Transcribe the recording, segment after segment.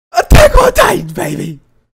on Titan, baby.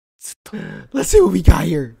 Let's see what we got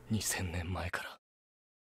here. 2000年前から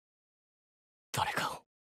誰かを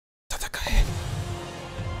SaeKage.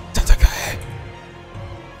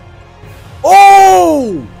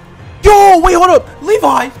 Oh! Yo, wait, hold up.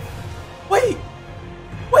 Levi! Wait,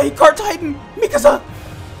 Cart Titan, Mikasa.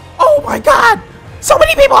 Oh my god! So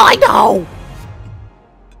many people I know!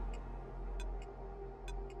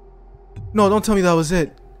 No, don't tell me that was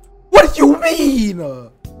it. What do you mean?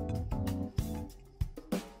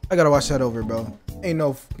 I gotta watch that over, bro. Ain't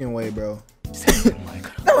no fucking way, bro.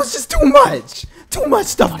 That was just too much. Too much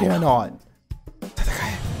stuff going on.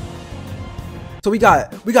 So we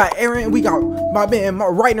got Eren, we got my man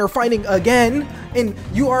Reiner fighting again, and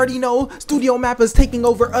you already know Studio MAPPA's taking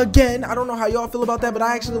over again. I don't know how y'all feel about that, but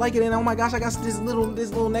I actually like it. And oh my gosh, I got this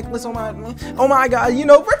little necklace on my. Oh my god, you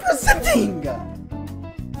know, representing. Bro,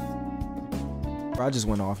 I just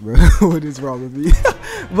went off, bro. What is wrong with me?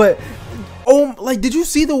 But oh, like, did you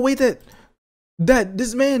see the way that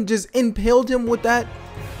this man just impaled him with that?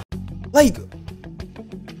 Like,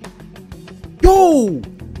 yo.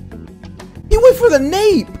 He went for the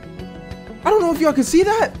nape. I don't know if y'all can see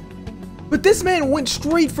that, but this man went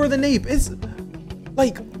straight for the nape. It's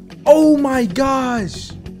like, oh my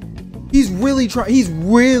gosh. He's really trying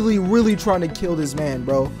to kill this man,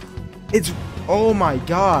 bro. It's, oh my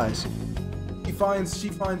gosh. She finds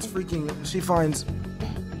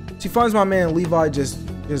my man Levi just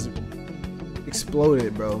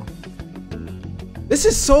exploded, bro. This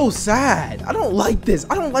is so sad. I don't like this.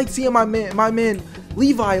 I don't like seeing my man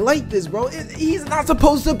Levi like this, bro. He's not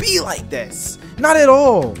supposed to be like this. Not at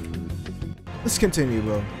all. Let's continue,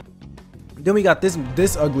 bro. Then we got this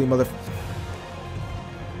ugly mother.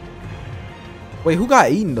 Wait, who got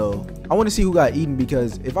eaten though? I want to see who got eaten,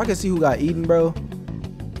 because if I can see who got eaten, bro.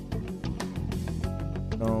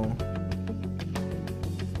 No.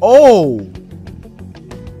 Oh,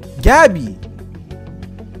 Gabby.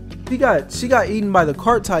 She got eaten by the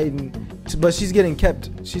Cart Titan, but she's getting kept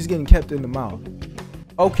in the mouth.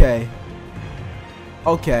 Okay,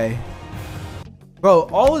 bro,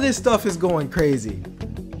 all of this stuff is going crazy.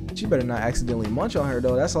 She better not accidentally munch on her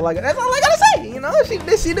though. That's all I gotta say. You know, she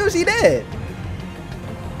did.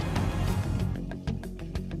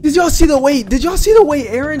 Did y'all see the way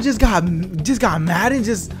Eren just got mad and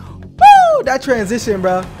just, woo, that transition,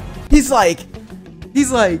 bro. He's like,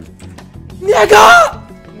 nigga.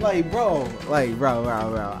 Like, bro.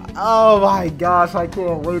 Oh my gosh, I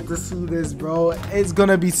can't wait to see this, bro. It's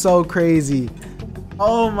gonna be so crazy.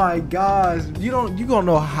 Oh my gosh, you don't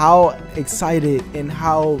know how excited and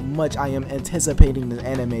how much I am anticipating this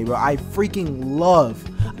anime, bro. I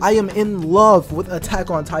am in love with Attack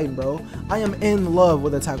on Titan, bro. I am in love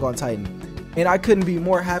with Attack on Titan. And I couldn't be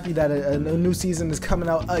more happy that a new season is coming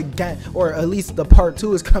out again, or at least the part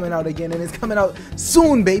 2 is coming out again, and it's coming out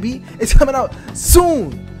soon, baby. It's coming out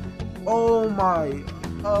soon. Oh my,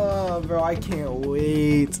 bro, I can't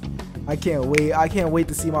wait. I can't wait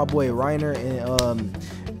to see my boy Reiner and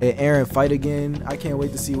Eren fight again. I can't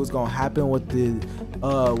wait to see what's gonna happen with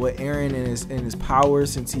with Eren and his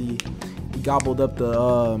powers, since he gobbled up the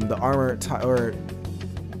armor or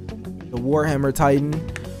the Warhammer Titan.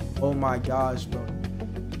 Oh my gosh, bro.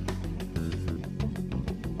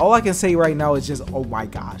 All I can say right now is just, oh my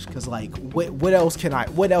gosh, because like what else can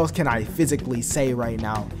I physically say right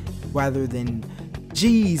now rather than,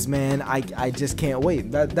 geez, man, I just can't wait.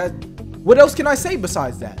 What else can I say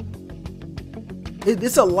besides that?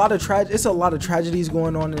 It's a lot of tragedies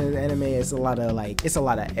going on in the anime. It's a lot of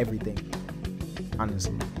everything,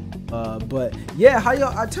 honestly. But yeah, how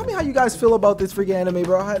y'all tell me how you guys feel about this freaking anime,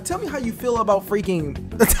 bro. Tell me how you feel about freaking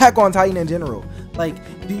Attack on Titan in general. Like,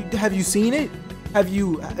 have you seen it? Do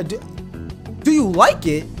you like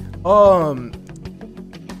it? Do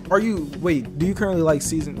you currently like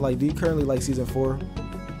season 4?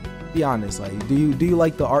 Be honest, like, do you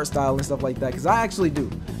like the art style and stuff like that? Because I actually do.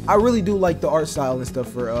 I really do like the art style and stuff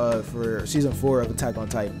for season 4 of Attack on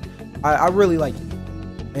Titan. I really like it.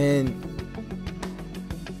 And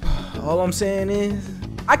all I'm saying is,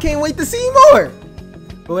 I can't wait to see more.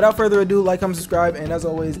 But without further ado, like, comment, subscribe, and as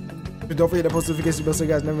always, don't forget to post notification bell so you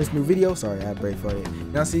guys never miss a new video. Sorry, I had a break for it.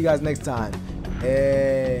 And I'll see you guys next time.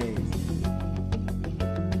 Hey.